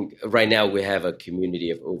I think right now we have a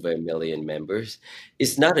community of over 1 million members.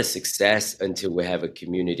 It's not a success until we have a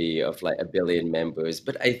community of like 1 billion members,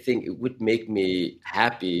 but I think it would make me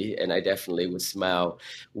happy, and I definitely would smile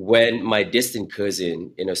when my distant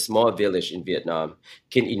cousin in a small village in Vietnam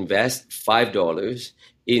can invest $5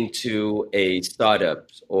 into a startup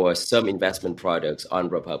or some investment products on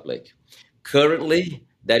Republic. Currently,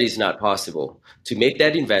 that is not possible. To make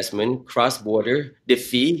that investment cross-border, the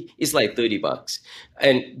fee is like $30.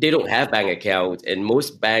 And they don't have bank accounts, and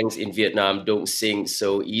most banks in Vietnam don't sync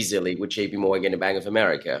so easily with JP Morgan and Bank of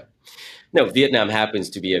America. Now, Vietnam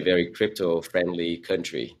happens to be a very crypto-friendly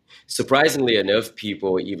country. Surprisingly enough,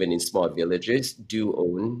 people, even in small villages, do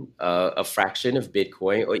own a fraction of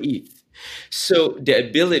Bitcoin or ETH. So the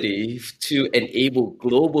ability to enable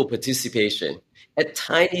global participation at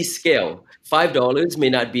tiny scale. $5 may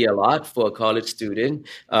not be a lot for a college student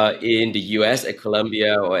in the U.S. at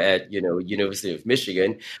Columbia or at University of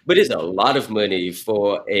Michigan, but it's a lot of money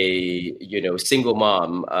for a single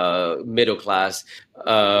mom, middle class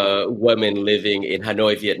woman living in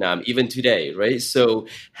Hanoi, Vietnam, even today, right? So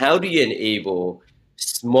how do you enable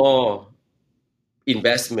small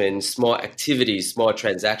investments, small activities, small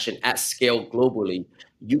transaction at scale globally?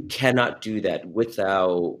 You cannot do that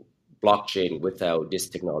without blockchain, without this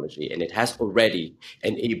technology. And it has already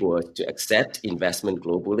enabled us to accept investment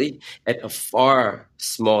globally at a far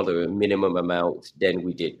smaller minimum amount than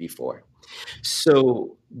we did before.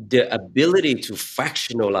 So the ability to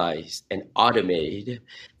fractionalize and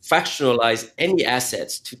fractionalize any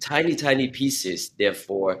assets to tiny, tiny pieces,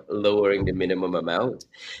 therefore lowering the minimum amount,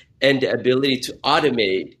 and the ability to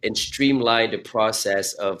automate and streamline the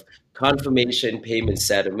process of confirmation, payment,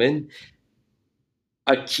 settlement,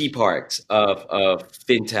 are key parts of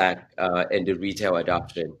fintech and the retail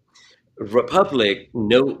adoption. Republic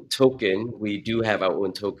Note token, we do have our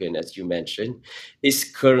own token, as you mentioned, is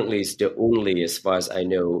currently the only, as far as I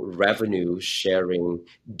know, revenue sharing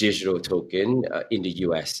digital token in the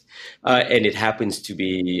US. And it happens to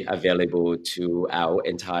be available to our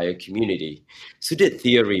entire community. So the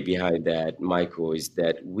theory behind that, Michael, is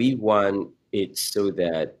that we want it so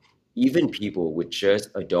that even people with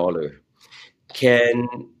just $1 can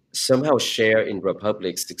somehow share in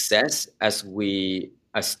Republic's success, as we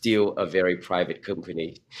are still a very private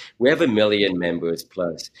company. We have 1 million members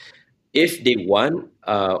plus. If they want,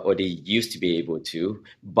 or they used to be able to,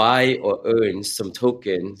 buy or earn some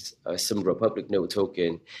tokens, some Republic Note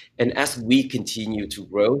token, and as we continue to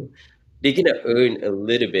grow, they're going to earn a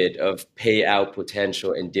little bit of payout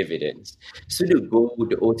potential and dividends. So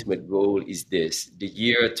the ultimate goal is this: the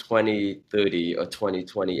year 2030 or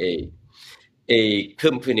 2028, a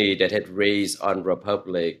company that had raised on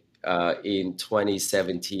Republic in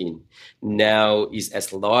 2017 now is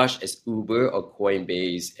as large as Uber or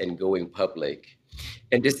Coinbase and going public.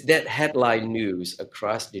 And that headline news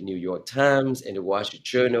across the New York Times and the Wall Street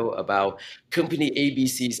Journal about company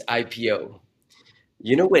ABC's IPO.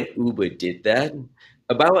 You know, when Uber did that,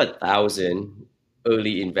 about 1,000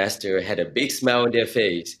 early investors had a big smile on their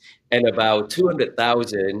face, and about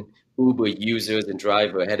 200,000 Uber users and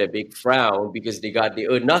drivers had a big frown because they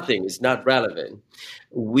earned nothing. It's not relevant.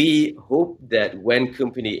 We hope that when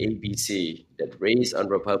company ABC that raised on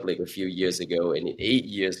Republic a few years ago and in 8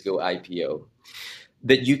 years ago IPO,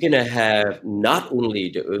 that you're going to have not only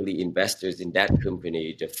the early investors in that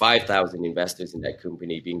company, the 5,000 investors in that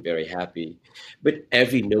company being very happy, but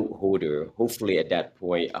every note holder, hopefully at that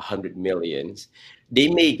point, 100 millions, they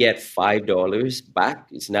may get $5 back.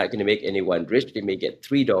 It's not going to make anyone rich. They may get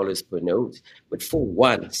 $3 per note. But for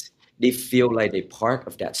once, they feel like they're part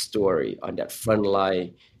of that story on that front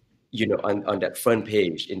line, on that front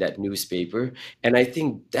page in that newspaper. And I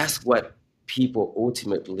think that's what people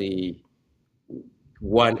ultimately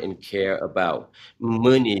want and care about.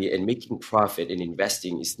 Money and making profit and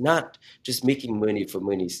investing is not just making money for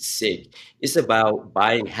money's sake. It's about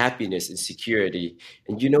buying happiness and security.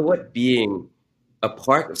 And you know what? Being a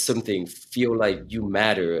part of something, feel like you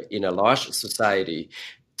matter in a large society.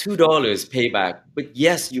 $2 payback, but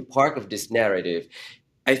yes, you're part of this narrative.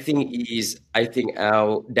 I think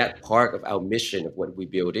our that part of our mission of what we're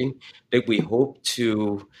building, that we hope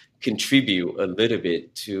to contribute a little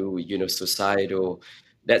bit to, societal,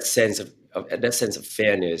 that sense of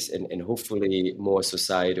fairness, and hopefully more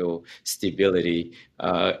societal stability,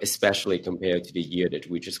 especially compared to the year that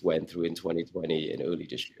we just went through in 2020 and early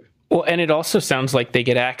this year. Well, and it also sounds like they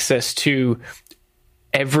get access to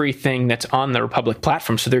everything that's on the Republic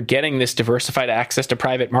platform. So they're getting this diversified access to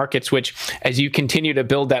private markets, which, as you continue to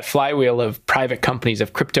build that flywheel of private companies,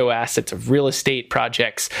 of crypto assets, of real estate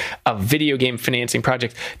projects, of video game financing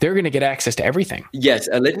projects, they're going to get access to everything. Yes,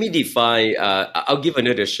 let me define, I'll give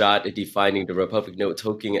another shot at defining the Republic Note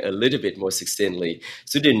token a little bit more succinctly.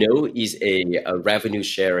 So the note is a revenue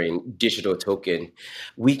sharing digital token.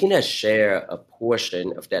 We can share a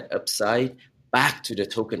portion of that upside back to the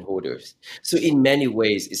token holders. So in many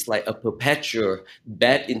ways, it's like a perpetual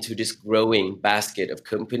bet into this growing basket of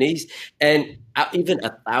companies. And even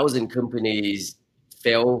 1,000 companies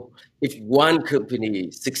fail. If one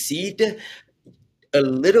company succeed, a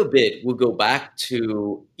little bit will go back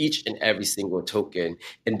to each and every single token.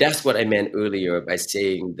 And that's what I meant earlier by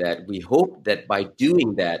saying that we hope that by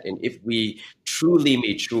doing that, and if we truly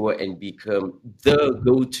mature and become the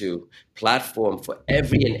go-to platform for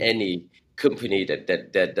every and any company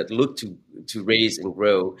that look to raise and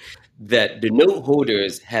grow, that the note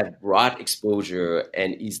holders have broad exposure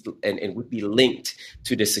and would be linked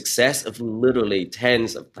to the success of literally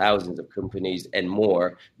tens of thousands of companies and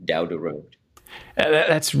more down the road.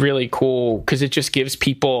 That's really cool, because it just gives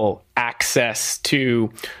people access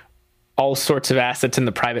to all sorts of assets in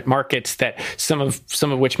the private markets, that some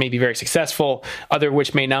of which may be very successful, other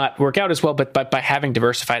which may not work out as well. But by having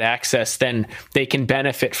diversified access, then they can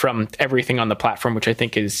benefit from everything on the platform, which I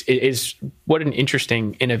think is what an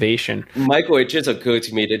interesting innovation. Michael, it just occurred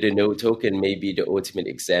to me that the node token may be the ultimate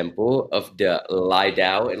example of the lie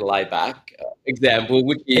down and lie back example,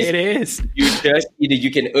 which is it is.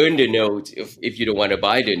 You can earn the node if you don't want to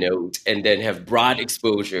buy the node, and then have broad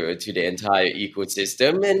exposure to the entire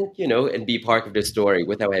ecosystem, and be part of the story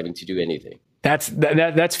without having to do anything.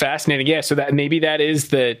 That's fascinating. Yeah, so that maybe that is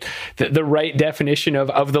the right definition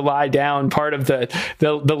of the lie down part of the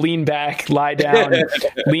lean back, lie down,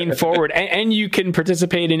 lean forward, and you can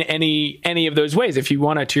participate in any of those ways if you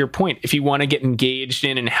want to your point. If you want to get engaged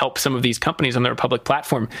in and help some of these companies on the Republic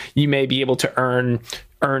platform, you may be able to earn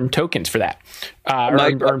tokens for that,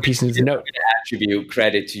 earn pieces of note. Attribute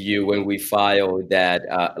credit to you when we file that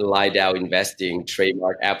lie down investing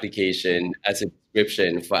trademark application as a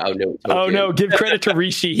description for our note token. Oh no, give credit to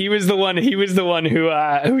Rishi. He was the one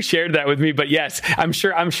who shared that with me. But yes, I'm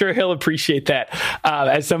sure he'll appreciate that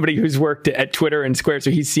as somebody who's worked at Twitter and Square.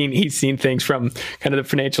 So he's seen things from kind of the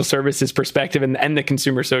financial services perspective and the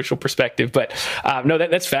consumer social perspective. But no,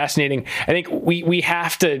 that's fascinating. I think we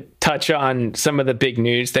have to touch on some of the big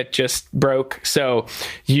news that just broke. So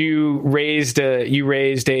you raised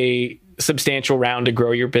a substantial round to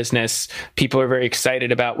grow your business. People are very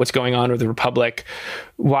excited about what's going on with the Republic.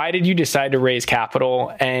 Why did you decide to raise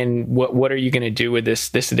capital, and what are you going to do with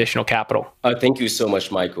this additional capital? Thank you so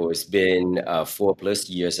much, Michael. It's been 4+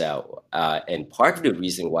 years out. And part of the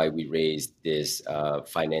reason why we raised this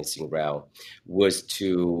financing round was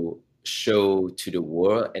to show to the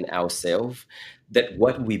world and ourselves that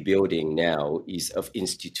what we're building now is of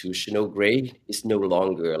institutional grade. It's no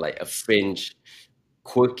longer like a fringe,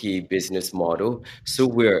 quirky business model. So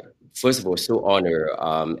we're, first of all, so honored.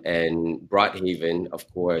 And Broadhaven,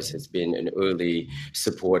 of course, has been an early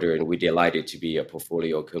supporter, and we're delighted to be a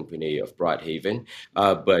portfolio company of Broadhaven.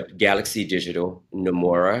 But Galaxy Digital,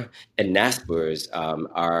 Nomura, and Naspers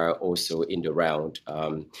are also in the round,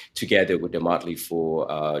 together with the Motley Fool,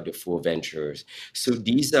 the Fool Ventures. So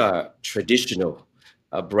these are traditional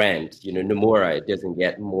brand. Nomura, it doesn't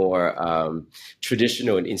get more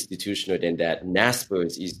traditional and institutional than that.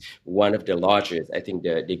 Naspers is one of the largest, I think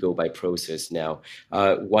they go by process now,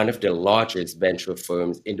 one of the largest venture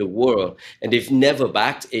firms in the world. And they've never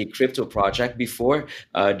backed a crypto project before.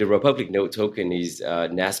 The Republic Note token is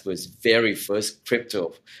Naspers' very first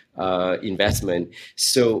crypto investment.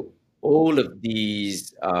 So all of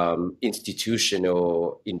these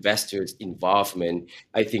institutional investors' involvement,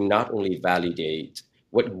 I think, not only validate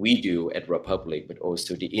what we do at Republic, but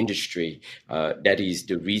also the industry, that is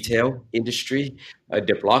the retail industry,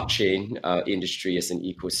 the blockchain industry as an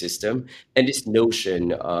ecosystem, and this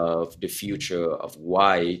notion of the future of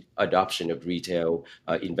wide adoption of retail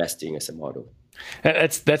investing as a model.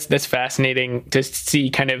 That's fascinating to see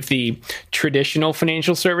kind of the traditional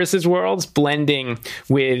financial services worlds blending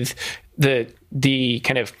with the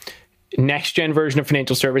kind of next gen version of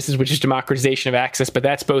financial services, which is democratization of access. But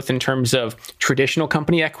that's both in terms of traditional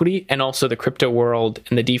company equity and also the crypto world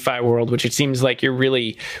and the DeFi world, which it seems like you're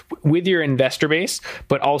really with your investor base,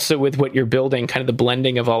 but also with what you're building, kind of the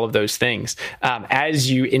blending of all of those things.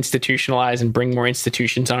 As you institutionalize and bring more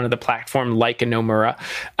institutions onto the platform, like a Nomura,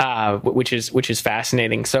 which is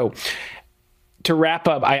fascinating. So to wrap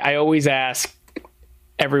up, I always ask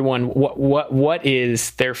everyone what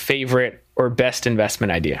is their favorite or best investment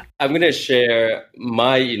idea? I'm going to share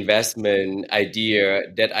my investment idea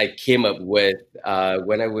that I came up with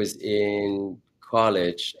when I was in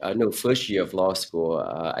college. First year of law school.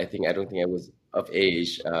 I don't think I was of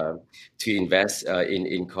age to invest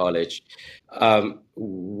in college.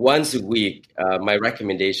 Once a week, my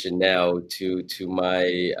recommendation now to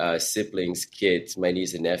my siblings, kids, my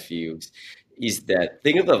nieces and nephews, is that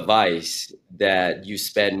think of a vice that you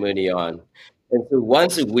spend money on. And so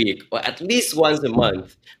once a week, or at least once a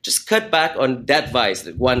month, just cut back on that vice,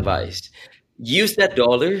 that one vice. Use that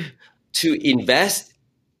dollar to invest,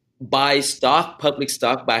 buy stock, public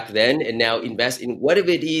stock back then, and now invest in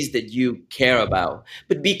whatever it is that you care about.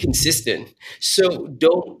 But be consistent. So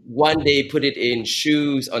don't one day put it in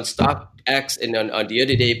shoes on stock X and on the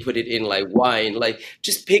other day put it in like wine. Like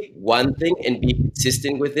just pick one thing and be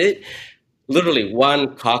consistent with it. Literally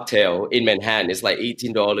one cocktail in Manhattan is like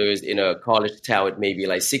 $18. In a college town, it may be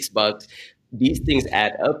like $6. These things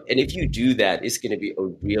add up. And if you do that, it's going to be a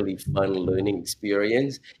really fun learning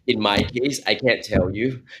experience. In my case, I can't tell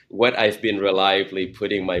you what I've been reliably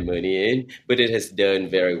putting my money in, but it has done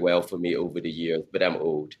very well for me over the years, but I'm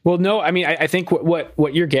old. Well, no, I mean, I think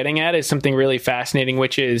what you're getting at is something really fascinating,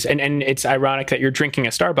 which is, and it's ironic that you're drinking a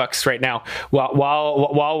Starbucks right now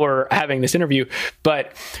while we're having this interview,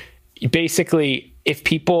 but basically, if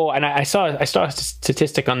people, and I saw a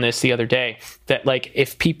statistic on this the other day, that like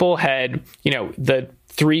if people had, the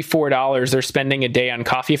 $3-4 they're spending a day on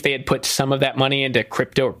coffee, if they had put some of that money into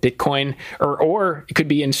crypto or Bitcoin, or it could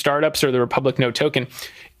be in startups or the Republic Note token,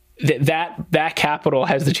 that capital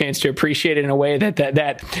has the chance to appreciate in a way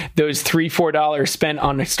that those $3-4 spent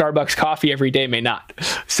on a Starbucks coffee every day may not.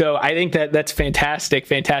 So I think that's fantastic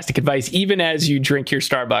advice, even as you drink your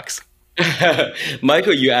Starbucks.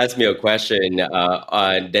 Michael, you asked me a question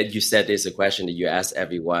that you said is a question that you ask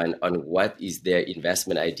everyone on what is their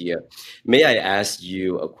investment idea. May I ask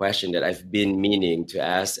you a question that I've been meaning to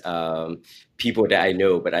ask people that I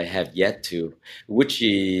know, but I have yet to, which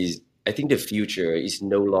is, I think the future is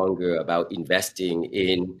no longer about investing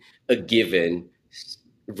in a given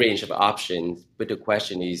range of options, but the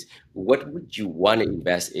question is, what would you want to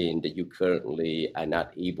invest in that you currently are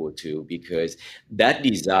not able to? Because that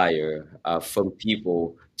desire from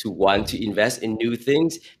people to want to invest in new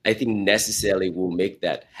things, I think necessarily will make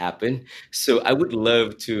that happen. So I would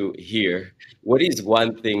love to hear, what is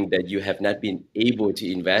one thing that you have not been able to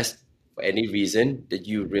invest for any reason that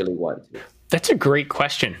you really want to? That's a great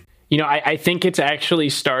question. I think it's actually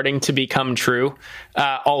starting to become true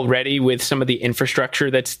already with some of the infrastructure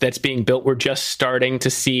that's being built. We're just starting to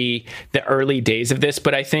see the early days of this,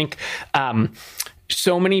 but I think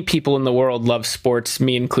so many people in the world love sports,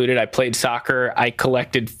 me included. I played soccer. I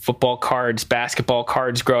collected football cards, basketball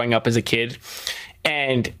cards growing up as a kid.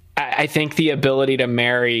 And I think the ability to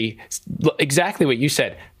marry exactly what you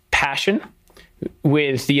said, passion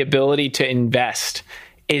with the ability to invest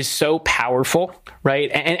is so powerful, right?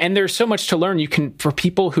 And there's so much to learn. For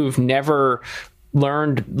people who've never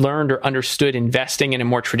learned or understood investing in a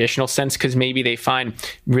more traditional sense, because maybe they find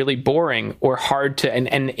really boring or hard to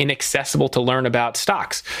and inaccessible to learn about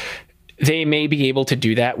stocks, they may be able to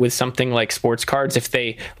do that with something like sports cards if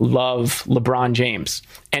they love LeBron James,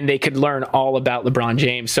 and they could learn all about LeBron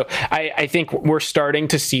James. So I think we're starting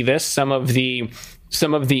to see this, some of the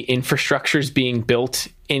infrastructures being built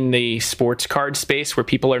in the sports card space, where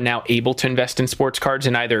people are now able to invest in sports cards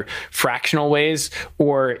in either fractional ways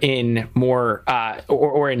or in more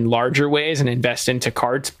or in larger ways and invest into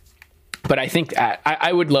cards. But I think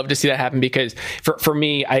I would love to see that happen, because for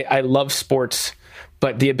me, I love sports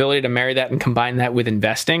but the ability to marry that and combine that with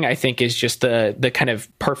investing, I think, is just the kind of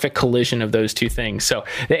perfect collision of those two things. So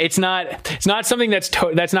it's not something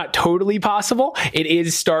that's not totally possible. It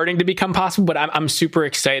is starting to become possible, but I'm super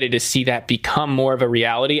excited to see that become more of a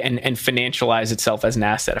reality and financialize itself as an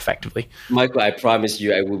asset effectively. Michael, I promise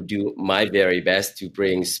you I will do my very best to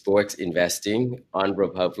bring sports investing on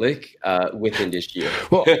Republic within this year.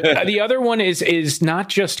 Well, the other one is not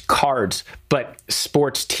just cards, but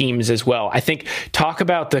sports teams as well. I think talk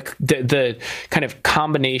about the kind of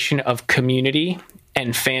combination of community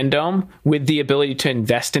and fandom with the ability to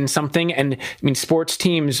invest in something. And I mean, sports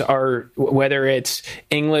teams are, whether it's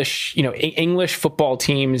English football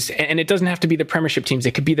teams, and it doesn't have to be the Premiership teams.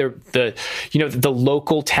 It could be the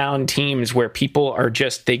local town teams where people are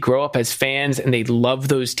they grow up as fans and they love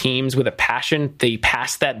those teams with a passion. They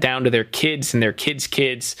pass that down to their kids and their kids'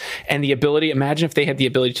 kids. And the ability, imagine if they had the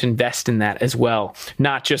ability to invest in that as well,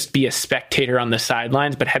 not just be a spectator on the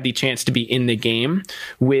sidelines, but have the chance to be in the game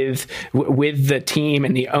with the team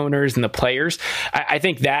and the owners and the players. I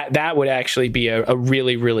think that would actually be a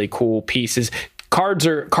really, really cool piece. Cards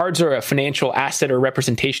are a financial asset or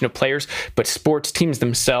representation of players, but sports teams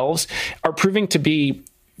themselves are proving to be,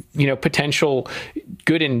 potential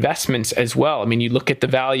good investments as well. I mean, you look at the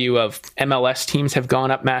value of MLS teams have gone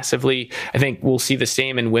up massively. I think we'll see the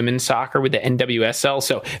same in women's soccer with the NWSL.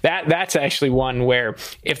 So that's actually one where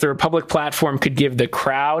if the Republic platform could give the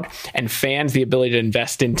crowd and fans the ability to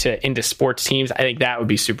invest into sports teams, I think that would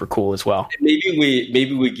be super cool as well.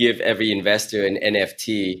 Maybe we give every investor an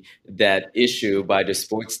NFT that issue by the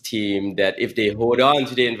sports team that if they hold on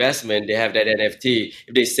to the investment, they have that NFT.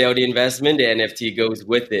 If they sell the investment, the NFT goes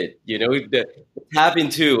with it. Tap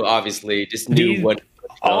into, obviously, this new one.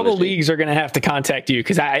 All the leagues are going to have to contact you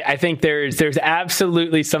because I think there's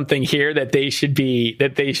absolutely something here that they should be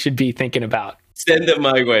thinking about. Send them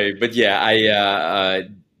my way. But yeah,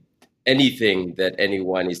 anything that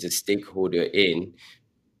anyone is a stakeholder in,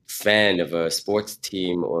 fan of a sports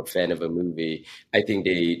team or fan of a movie, I think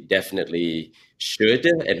they definitely should,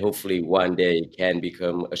 and hopefully one day can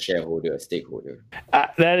become a shareholder, a stakeholder.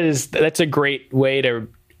 That's a great way to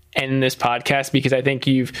end this podcast, because I think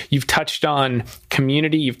you've touched on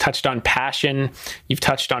community, you've touched on passion, you've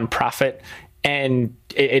touched on profit. And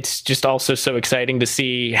it's just also so exciting to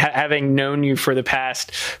see, having known you for the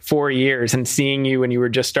past 4 years and seeing you when you were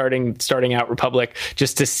just starting out Republic,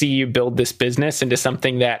 just to see you build this business into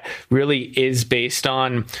something that really is based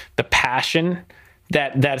on the passion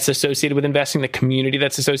that's associated with investing, the community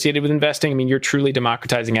that's associated with investing. I mean, you're truly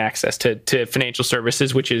democratizing access to financial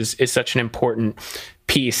services, which is such an important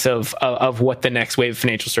piece of what the next wave of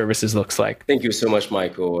financial services looks like. Thank you so much,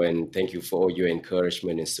 Michael, and thank you for all your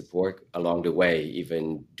encouragement and support along the way,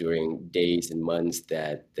 even during days and months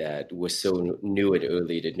that were so new and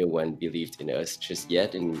early that no one believed in us just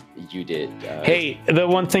yet, and you did. Hey, the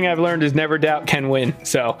one thing I've learned is never doubt Ken Nguyen.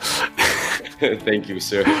 So, thank you,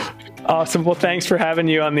 sir. Awesome. Well, thanks for having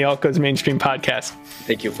you on the Alt Goes Mainstream podcast.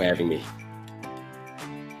 Thank you for having me.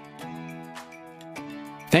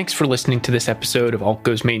 Thanks for listening to this episode of Alt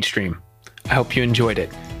Goes Mainstream. I hope you enjoyed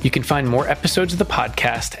it. You can find more episodes of the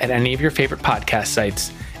podcast at any of your favorite podcast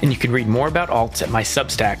sites, and you can read more about alts at my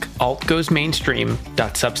Substack,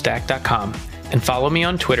 altgoesmainstream.substack.com, and follow me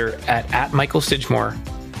on Twitter at Michael Sidgmore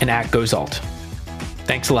and @GoesAlt.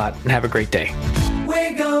 Thanks a lot and have a great day.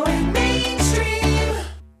 We're going